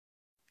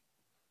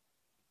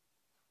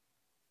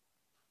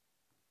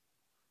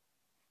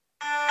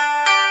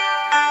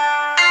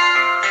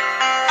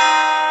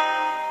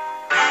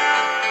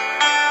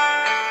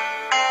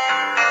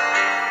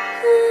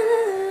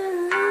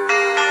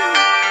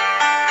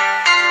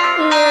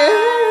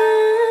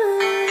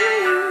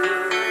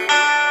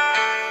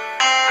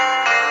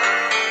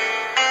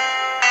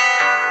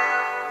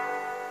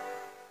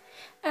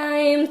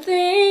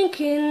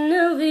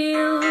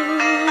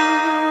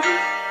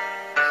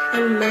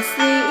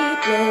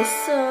sleepless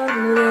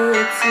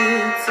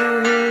solitude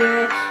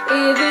tonight.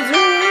 If it's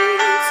wrong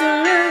to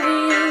love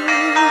you,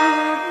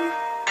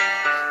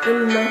 then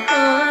my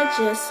heart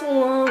just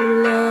won't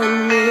let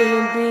me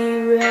be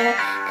right.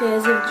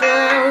 'Cause I'm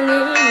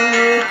drowning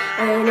you,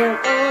 and I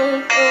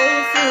won't go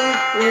through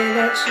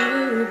without you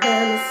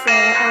by my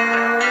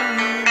side.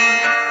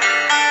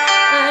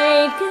 I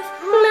give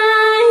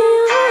my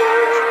all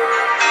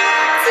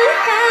to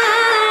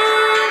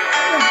have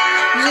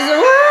just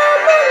one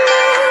more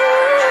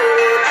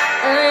night.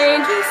 I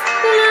just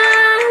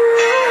want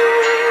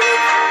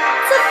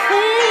to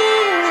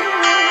feel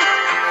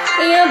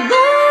your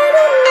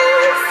body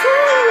next to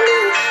me,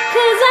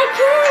 'cause I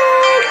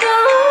can't go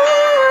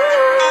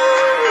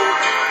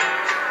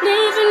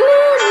living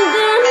in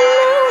the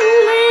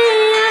lonely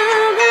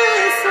other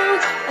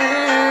side.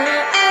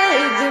 I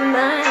give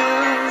my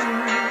all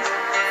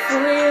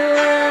for your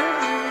love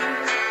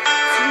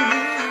to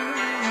me.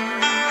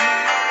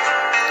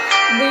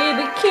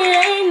 Baby,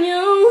 can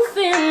you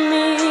feel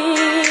me?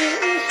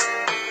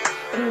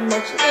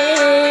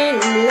 Imagine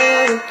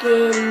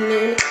looking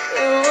in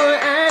your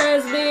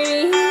eyes,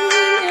 baby,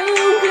 you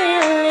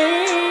clearly.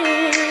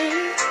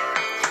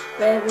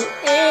 Every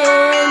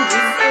end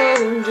is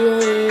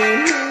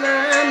holding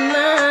my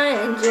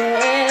mind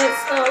just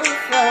so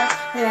far,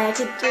 like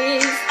a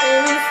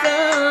distant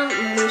song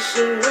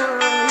wishing on